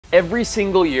Every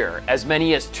single year, as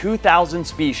many as 2,000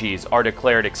 species are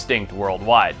declared extinct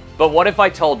worldwide. But what if I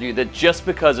told you that just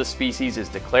because a species is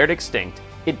declared extinct,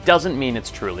 it doesn't mean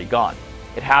it's truly gone?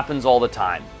 It happens all the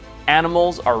time.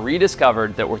 Animals are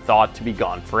rediscovered that were thought to be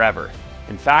gone forever.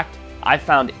 In fact, I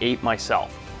found 8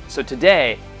 myself. So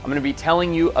today, I'm going to be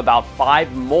telling you about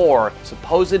 5 more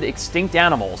supposed extinct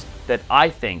animals that I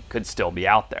think could still be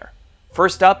out there.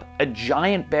 First up, a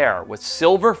giant bear with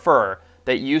silver fur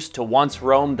that used to once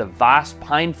roam the vast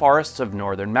pine forests of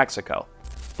northern Mexico,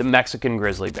 the Mexican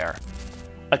grizzly bear.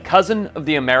 A cousin of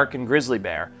the American grizzly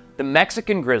bear, the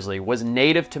Mexican grizzly was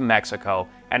native to Mexico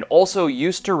and also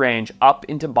used to range up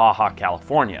into Baja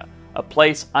California, a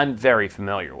place I'm very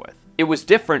familiar with. It was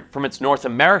different from its North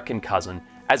American cousin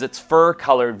as its fur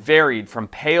color varied from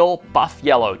pale buff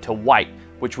yellow to white,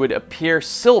 which would appear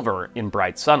silver in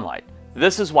bright sunlight.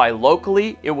 This is why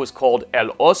locally it was called el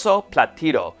oso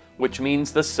plateado, which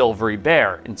means the silvery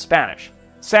bear in Spanish.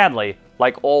 Sadly,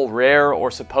 like all rare or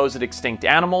supposed extinct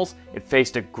animals, it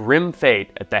faced a grim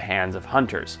fate at the hands of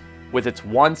hunters, with its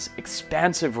once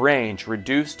expansive range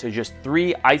reduced to just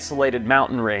 3 isolated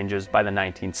mountain ranges by the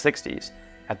 1960s.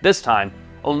 At this time,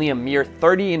 only a mere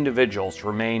 30 individuals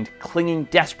remained clinging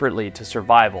desperately to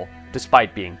survival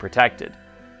despite being protected.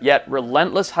 Yet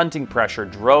relentless hunting pressure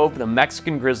drove the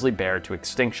Mexican grizzly bear to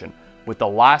extinction, with the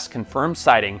last confirmed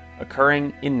sighting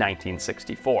occurring in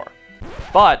 1964.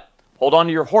 But hold on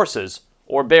to your horses,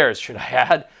 or bears should I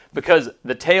add, because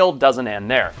the tale doesn't end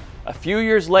there. A few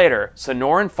years later,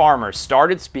 Sonoran farmers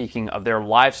started speaking of their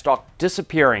livestock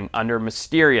disappearing under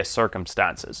mysterious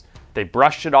circumstances. They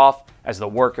brushed it off as the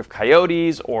work of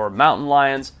coyotes or mountain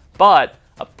lions, but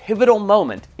a pivotal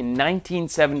moment in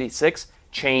 1976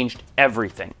 changed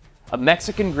everything. A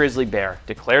Mexican grizzly bear,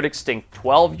 declared extinct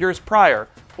 12 years prior,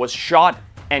 was shot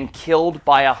and killed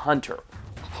by a hunter.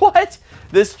 What?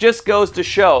 This just goes to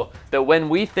show that when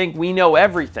we think we know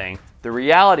everything, the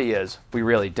reality is we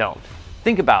really don't.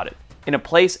 Think about it. In a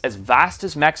place as vast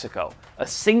as Mexico, a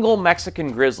single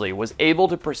Mexican grizzly was able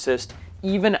to persist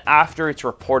even after its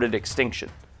reported extinction.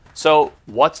 So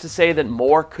what's to say that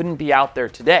more couldn't be out there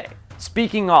today?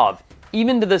 Speaking of,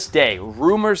 even to this day,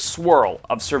 rumors swirl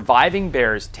of surviving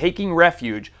bears taking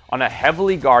refuge on a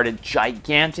heavily guarded,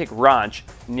 gigantic ranch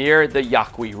near the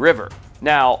Yaqui River.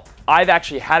 Now, I've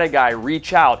actually had a guy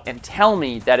reach out and tell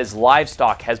me that his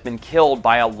livestock has been killed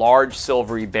by a large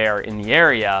silvery bear in the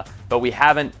area, but we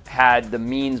haven't had the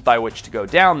means by which to go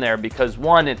down there because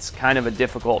 1, it's kind of a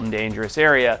difficult and dangerous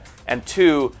area, and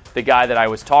 2, the guy that I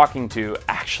was talking to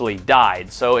actually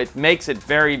died. So it makes it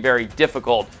very, very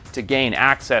difficult to gain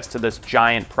access to this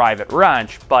giant private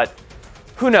ranch, but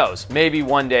who knows, maybe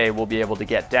one day we'll be able to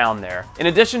get down there. In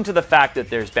addition to the fact that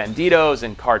there's banditos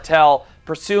and cartel,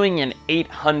 pursuing an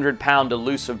 800-pound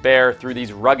elusive bear through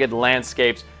these rugged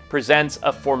landscapes presents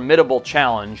a formidable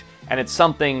challenge, and it's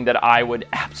something that I would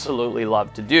absolutely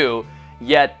love to do,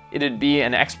 yet it'd be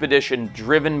an expedition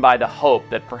driven by the hope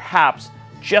that perhaps,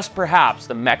 just perhaps,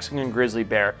 the Mexican grizzly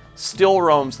bear still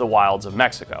roams the wilds of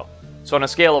Mexico. So on a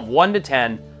scale of 1 to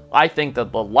 10, I think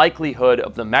that the likelihood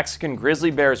of the Mexican grizzly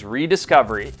bear's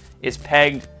rediscovery is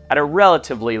pegged at a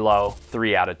relatively low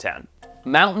 3 out of 10.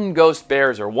 Mountain ghost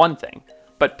bears are one thing,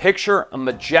 but picture a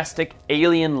majestic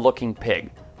alien-looking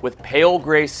pig with pale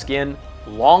gray skin,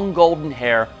 long golden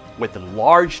hair, with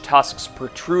large tusks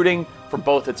protruding from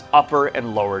both its upper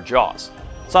and lower jaws.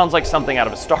 Sounds like something out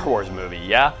of a Star Wars movie,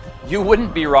 yeah? You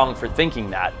wouldn't be wrong for thinking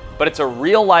that, but it's a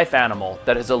real-life animal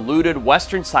that has eluded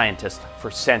Western scientists for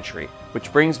centuries,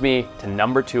 which brings me to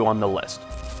number 2 on the list,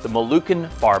 the Malukan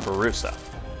Barbarosa.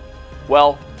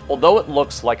 Well, although it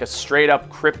looks like a straight-up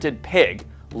cryptid pig,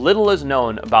 little is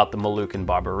known about the Malukan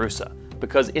Barbarosa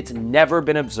because it's never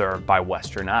been observed by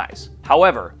Western eyes.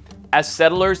 However, as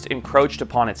settlers encroached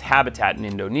upon its habitat in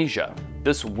Indonesia,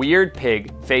 this weird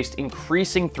pig faced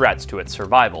increasing threats to its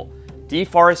survival.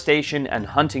 Deforestation and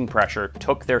hunting pressure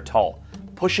took their toll,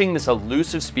 pushing this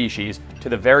elusive species to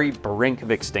the very brink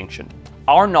of extinction.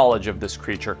 Our knowledge of this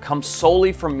creature comes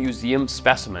solely from museum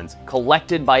specimens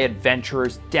collected by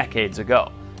adventurers decades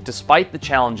ago. Despite the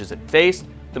challenges it faced,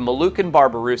 the Malukan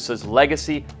Barbarosa's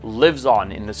legacy lives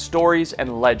on in the stories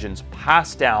and legends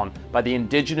passed down by the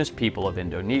indigenous people of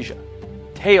Indonesia.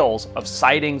 Tales of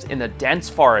sightings in the dense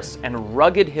forests and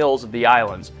rugged hills of the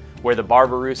islands, where the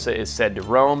Barbarosa is said to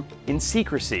roam in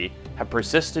secrecy, have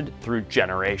persisted through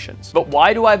generations. But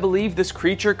why do I believe this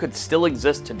creature could still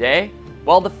exist today?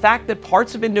 Well, the fact that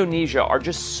parts of Indonesia are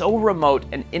just so remote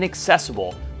and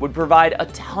inaccessible would provide a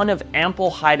ton of ample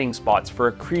hiding spots for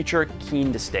a creature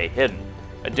keen to stay hidden.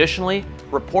 Additionally,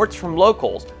 reports from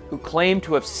locals who claim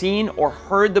to have seen or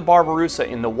heard the Barbarosa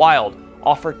in the wild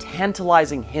offer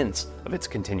tantalizing hints of its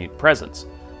continued presence.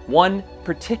 One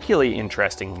particularly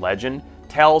interesting legend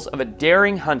tells of a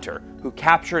daring hunter who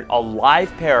captured a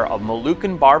live pair of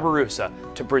Malukan Barbarosa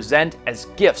to present as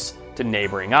gifts to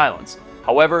neighboring islands.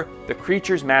 However, the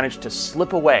creatures managed to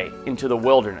slip away into the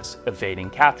wilderness, evading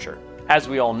capture. As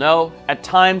we all know, at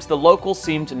times the locals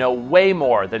seem to know way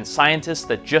more than scientists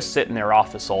that just sit in their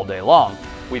office all day long.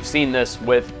 We've seen this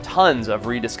with tons of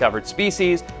rediscovered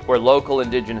species where local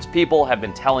indigenous people have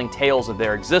been telling tales of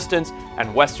their existence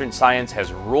and Western science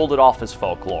has ruled it off as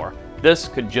folklore. This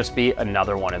could just be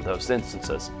another one of those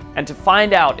instances. And to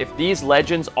find out if these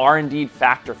legends are indeed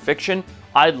fact or fiction,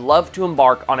 I'd love to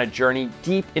embark on a journey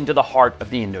deep into the heart of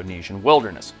the Indonesian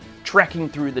wilderness, trekking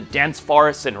through the dense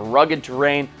forests and rugged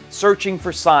terrain, searching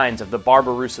for signs of the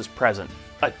Barbarossa's presence.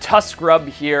 A tusk rub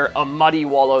here, a muddy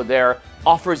wallow there,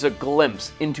 offers a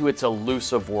glimpse into its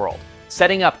elusive world.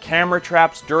 Setting up camera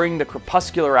traps during the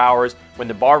crepuscular hours when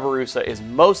the Barbarossa is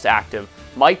most active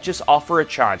might just offer a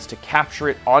chance to capture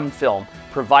it on film,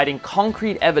 providing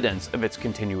concrete evidence of its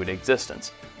continued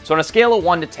existence. So on a scale of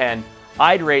 1 to 10,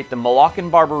 I'd rate the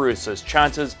Malukan Barbarossa's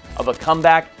chances of a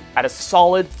comeback at a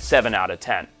solid 7 out of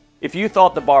 10. If you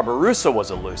thought the Barbarossa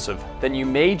was elusive, then you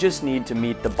may just need to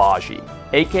meet the Baji,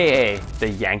 aka the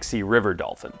Yangtze River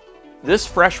dolphin. This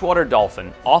freshwater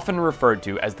dolphin, often referred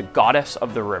to as the goddess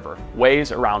of the river,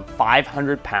 weighs around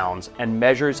 500 pounds and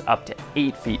measures up to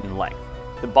 8 feet in length.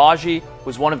 The Baji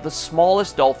was one of the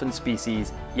smallest dolphin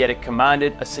species, yet it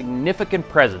commanded a significant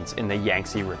presence in the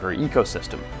Yangtze River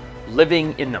ecosystem.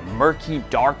 Living in the murky,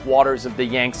 dark waters of the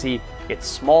Yangtze, its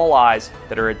small eyes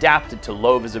that are adapted to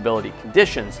low visibility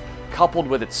conditions, coupled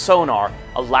with its sonar,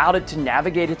 allowed it to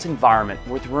navigate its environment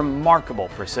with remarkable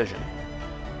precision.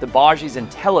 The Baji's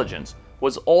intelligence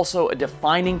was also a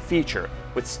defining feature,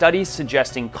 with studies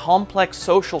suggesting complex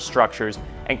social structures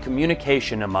and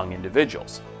communication among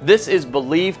individuals. This is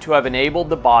believed to have enabled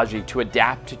the Baji to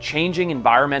adapt to changing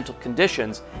environmental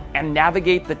conditions and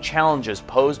navigate the challenges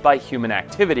posed by human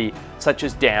activity such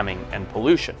as damming and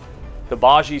pollution. The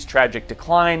Baji's tragic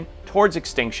decline towards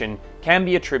extinction can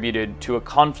be attributed to a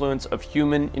confluence of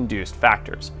human-induced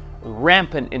factors.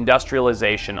 Rampant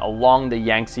industrialization along the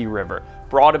Yangtze River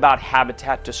brought about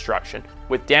habitat destruction,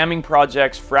 with damming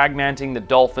projects fragmenting the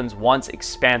dolphin's once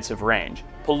expansive range.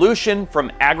 Pollution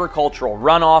from agricultural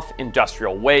runoff,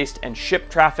 industrial waste, and ship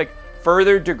traffic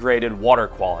further degraded water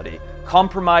quality,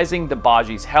 compromising the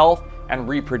Baji's health and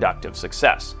reproductive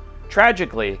success.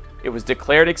 Tragically, it was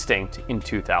declared extinct in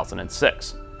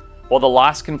 2006. While the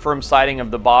last confirmed sighting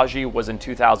of the Baji was in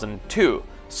 2002,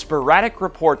 sporadic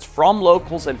reports from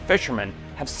locals and fishermen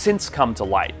have since come to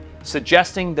light,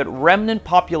 suggesting that remnant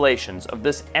populations of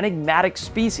this enigmatic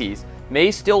species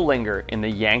may still linger in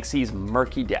the Yangtze's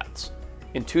murky depths.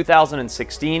 In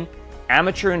 2016,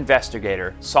 amateur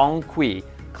investigator Song Kui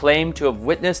claimed to have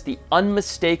witnessed the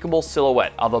unmistakable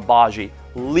silhouette of a Baji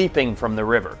leaping from the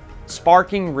river,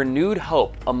 sparking renewed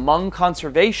hope among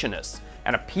conservationists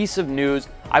and a piece of news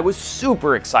I was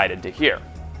super excited to hear.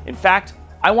 In fact,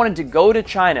 I wanted to go to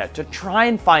China to try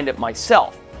and find it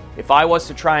myself. If I was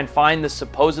to try and find this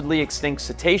supposedly extinct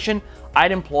cetacean,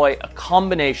 I'd employ a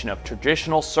combination of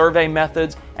traditional survey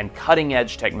methods and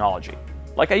cutting-edge technology,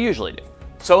 like I usually do.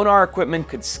 Sonar equipment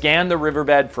could scan the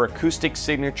riverbed for acoustic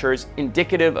signatures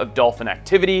indicative of dolphin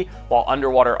activity, while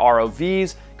underwater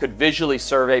ROVs could visually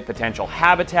survey potential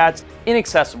habitats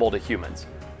inaccessible to humans.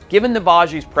 Given the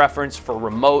Baji's preference for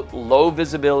remote,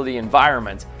 low-visibility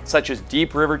environments, such as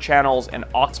deep river channels and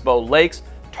oxbow lakes,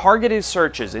 targeted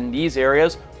searches in these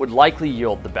areas would likely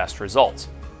yield the best results.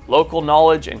 Local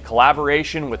knowledge and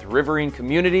collaboration with riverine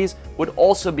communities would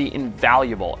also be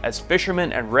invaluable, as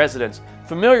fishermen and residents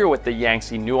familiar with the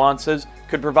Yangtze nuances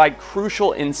could provide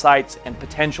crucial insights and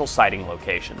potential sighting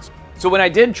locations. So when I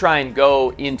did try and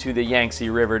go into the Yangtze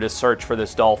River to search for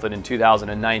this dolphin in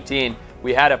 2019,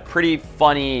 we had a pretty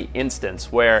funny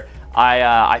instance where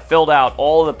I filled out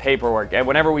all the paperwork, and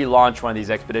whenever we launch one of these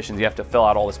expeditions, you have to fill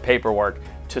out all this paperwork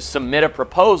to submit a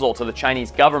proposal to the Chinese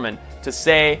government to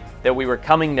say that we were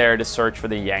coming there to search for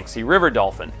the Yangtze River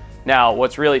dolphin. Now,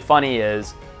 what's really funny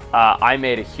is I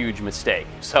made a huge mistake.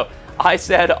 So I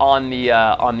said on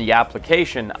the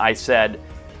application, I said,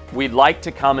 we'd like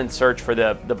to come and search for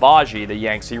the Baji, the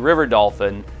Yangtze River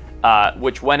dolphin,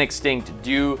 which went extinct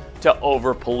due to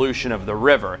over-pollution of the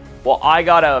river. Well, I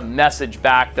got a message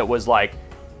back that was like,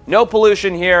 no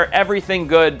pollution here, everything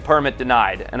good, permit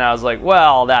denied. And I was like,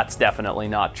 well, that's definitely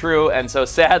not true. And so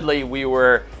sadly, we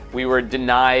were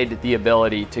denied the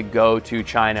ability to go to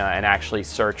China and actually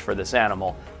search for this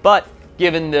animal. But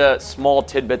given the small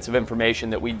tidbits of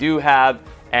information that we do have,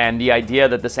 and the idea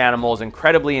that this animal is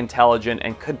incredibly intelligent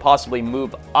and could possibly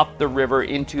move up the river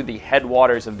into the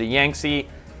headwaters of the Yangtze,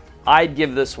 I'd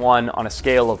give this one, on a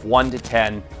scale of 1 to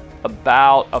 10,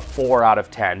 about a 4 out of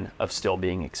 10 of still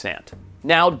being extant.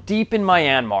 Now, deep in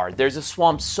Myanmar, there's a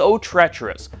swamp so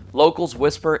treacherous, locals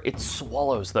whisper it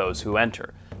swallows those who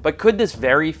enter. But could this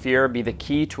very fear be the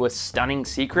key to a stunning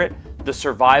secret? The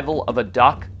survival of a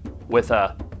duck with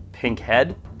a pink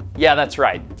head? Yeah, that's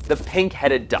right, the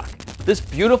pink-headed duck. This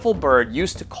beautiful bird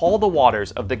used to call the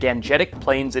waters of the Gangetic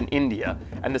Plains in India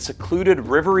and the secluded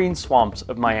riverine swamps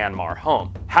of Myanmar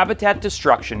home. Habitat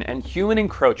destruction and human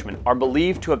encroachment are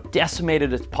believed to have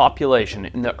decimated its population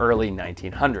in the early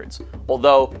 1900s.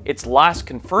 Although its last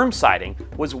confirmed sighting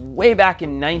was way back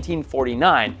in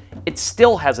 1949, it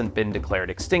still hasn't been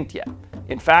declared extinct yet.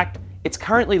 In fact, it's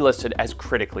currently listed as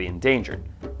critically endangered.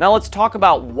 Now let's talk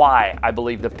about why I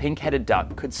believe the pink-headed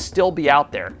duck could still be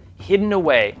out there, hidden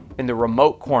away in the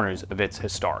remote corners of its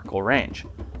historical range.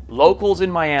 Locals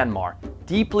in Myanmar,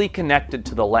 deeply connected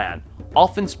to the land,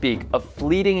 often speak of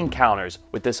fleeting encounters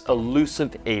with this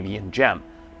elusive avian gem,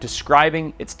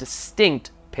 describing its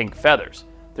distinct pink feathers.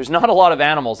 There's not a lot of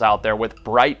animals out there with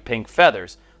bright pink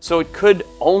feathers, so it could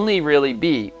only really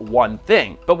be one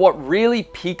thing. But what really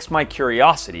piques my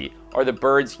curiosity are the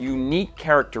bird's unique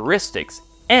characteristics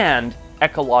and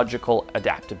ecological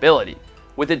adaptability.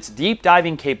 With its deep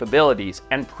diving capabilities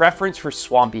and preference for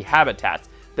swampy habitats,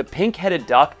 the pink-headed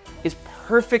duck is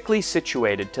perfectly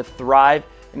situated to thrive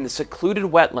in the secluded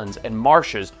wetlands and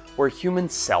marshes where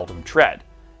humans seldom tread.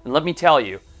 And let me tell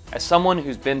you, as someone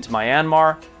who's been to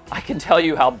Myanmar, I can tell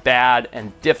you how bad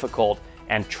and difficult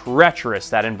and treacherous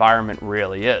that environment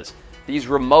really is. These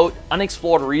remote,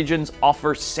 unexplored regions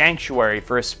offer sanctuary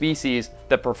for a species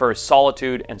that prefers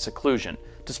solitude and seclusion.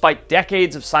 Despite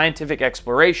decades of scientific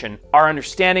exploration, our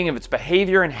understanding of its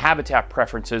behavior and habitat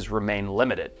preferences remain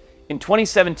limited. In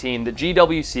 2017, the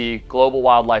GWC, Global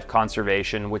Wildlife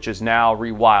Conservation, which is now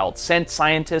Rewild, sent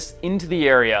scientists into the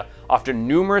area after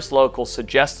numerous locals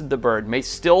suggested the bird may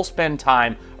still spend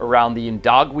time around the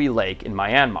Indagwi Lake in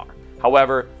Myanmar.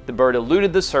 However, the bird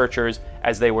eluded the searchers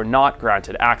as they were not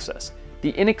granted access.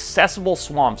 The inaccessible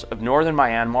swamps of northern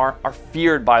Myanmar are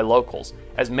feared by locals,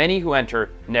 as many who enter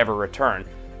never return.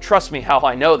 Trust me how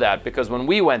I know that, because when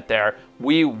we went there,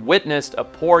 we witnessed a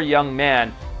poor young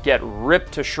man get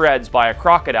ripped to shreds by a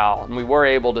crocodile, and we were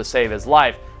able to save his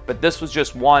life. But this was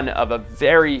just one of a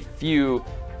very few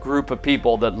group of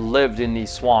people that lived in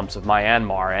these swamps of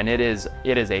Myanmar, and it is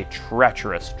a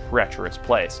treacherous, treacherous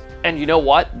place. And you know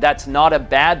what? That's not a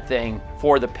bad thing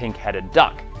for the pink-headed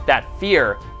duck. That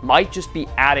fear might just be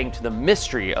adding to the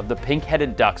mystery of the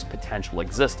pink-headed duck's potential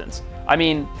existence. I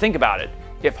mean, think about it.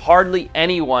 If hardly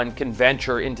anyone can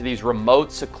venture into these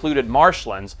remote, secluded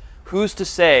marshlands, who's to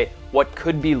say what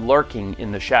could be lurking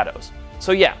in the shadows?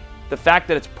 So yeah, the fact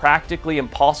that it's practically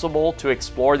impossible to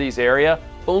explore these areas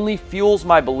only fuels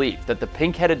my belief that the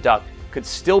pink-headed duck could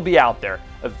still be out there,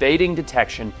 evading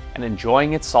detection and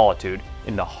enjoying its solitude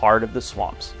in the heart of the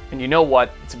swamps. And you know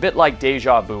what? It's a bit like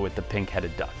deja vu with the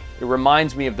pink-headed duck. It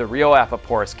reminds me of the Rio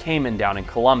Apaporis caiman down in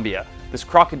Colombia. This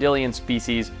crocodilian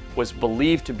species was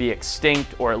believed to be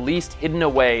extinct, or at least hidden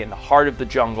away in the heart of the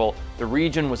jungle. The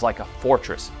region was like a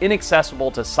fortress, inaccessible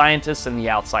to scientists in the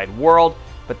outside world,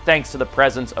 but thanks to the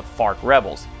presence of FARC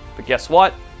rebels. But guess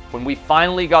what? When we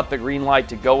finally got the green light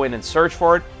to go in and search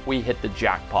for it, we hit the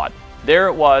jackpot. There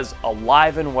it was,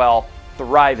 alive and well,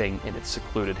 thriving in its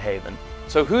secluded haven.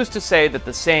 So who's to say that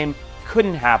the same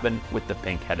couldn't happen with the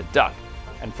pink-headed duck?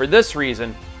 And for this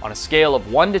reason, on a scale of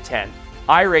 1 to 10,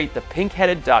 I rate the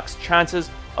pink-headed duck's chances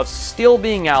of still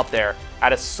being out there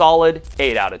at a solid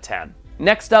 8 out of 10.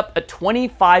 Next up, a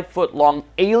 25-foot-long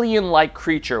alien-like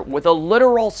creature with a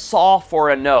literal saw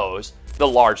for a nose, the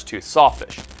large-toothed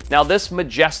sawfish. Now, this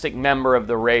majestic member of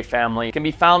the ray family can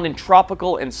be found in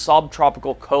tropical and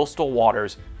subtropical coastal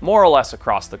waters more or less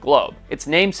across the globe. Its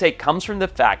namesake comes from the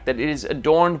fact that it is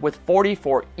adorned with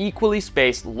 44 equally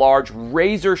spaced large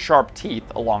razor-sharp teeth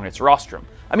along its rostrum.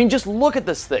 I mean, just look at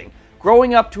this thing.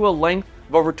 Growing up to a length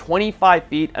of over 25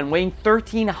 feet and weighing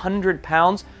 1,300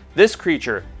 pounds, this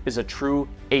creature is a true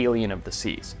alien of the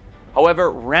seas.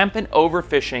 However, rampant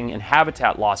overfishing and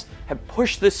habitat loss have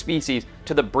pushed this species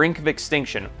to the brink of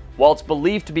extinction, while it's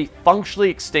believed to be functionally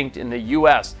extinct in the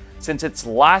US since its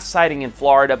last sighting in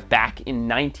Florida back in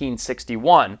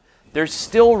 1961. There's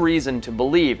still reason to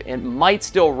believe it might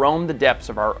still roam the depths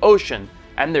of our ocean,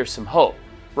 and there's some hope.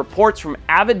 Reports from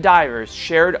avid divers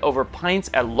shared over pints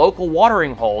at local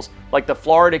watering holes like the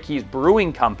Florida Keys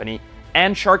Brewing Company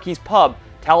and Sharky's Pub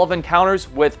tell of encounters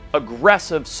with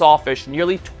aggressive sawfish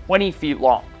nearly 20 feet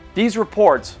long. These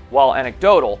reports, while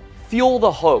anecdotal, fuel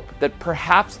the hope that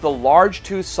perhaps the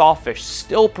large-toothed sawfish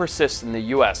still persists in the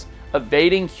US,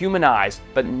 evading human eyes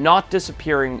but not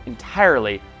disappearing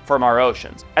entirely from our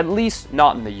oceans, at least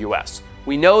not in the US.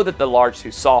 We know that the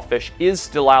large-toothed sawfish is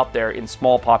still out there in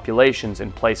small populations in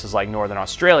places like Northern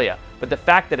Australia, but the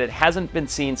fact that it hasn't been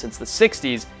seen since the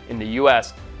 60s in the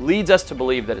US leads us to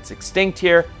believe that it's extinct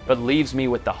here, but leaves me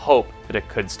with the hope that it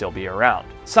could still be around.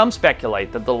 Some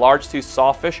speculate that the large-toothed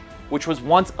sawfish, which was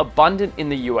once abundant in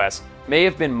the US, may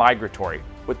have been migratory,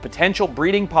 with potential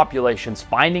breeding populations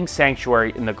finding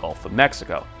sanctuary in the Gulf of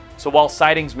Mexico. So while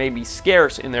sightings may be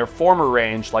scarce in their former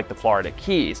range like the Florida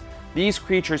Keys, these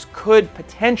creatures could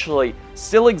potentially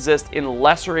still exist in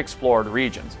lesser explored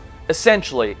regions,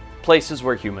 essentially places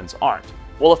where humans aren't.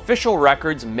 While official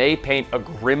records may paint a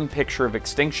grim picture of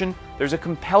extinction, there's a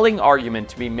compelling argument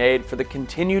to be made for the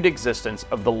continued existence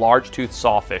of the large-toothed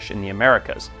sawfish in the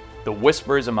Americas. The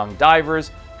whispers among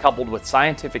divers, coupled with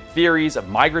scientific theories of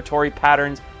migratory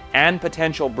patterns and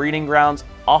potential breeding grounds,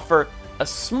 offer a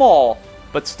small,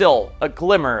 but still a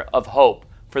glimmer of hope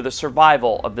for the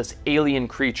survival of this alien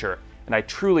creature, and I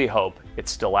truly hope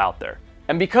it's still out there.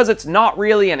 And because it's not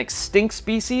really an extinct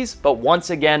species, but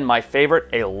once again my favorite,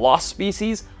 a lost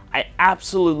species, I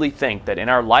absolutely think that in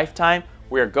our lifetime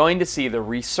we are going to see the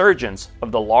resurgence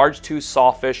of the large-toothed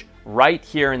sawfish right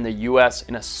here in the US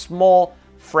in a small,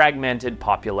 fragmented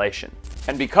population.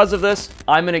 And because of this,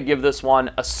 I'm going to give this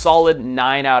one a solid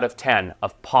 9 out of 10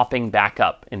 of popping back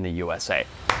up in the USA.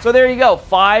 So there you go,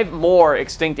 5 more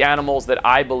extinct animals that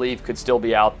I believe could still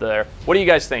be out there. What do you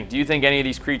guys think? Do you think any of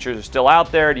these creatures are still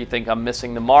out there? Do you think I'm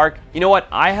missing the mark? You know what?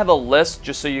 I have a list,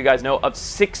 just so you guys know, of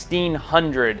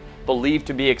 1,600 believed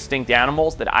to be extinct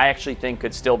animals that I actually think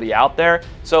could still be out there.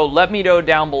 So let me know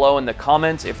down below in the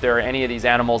comments if there are any of these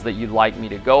animals that you'd like me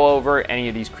to go over, any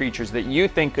of these creatures that you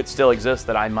think could still exist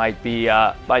that I might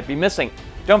be missing.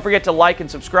 Don't forget to like and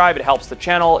subscribe. It helps the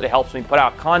channel. It helps me put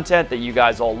out content that you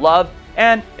guys all love,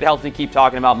 and it helps me keep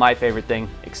talking about my favorite thing,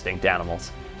 extinct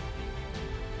animals.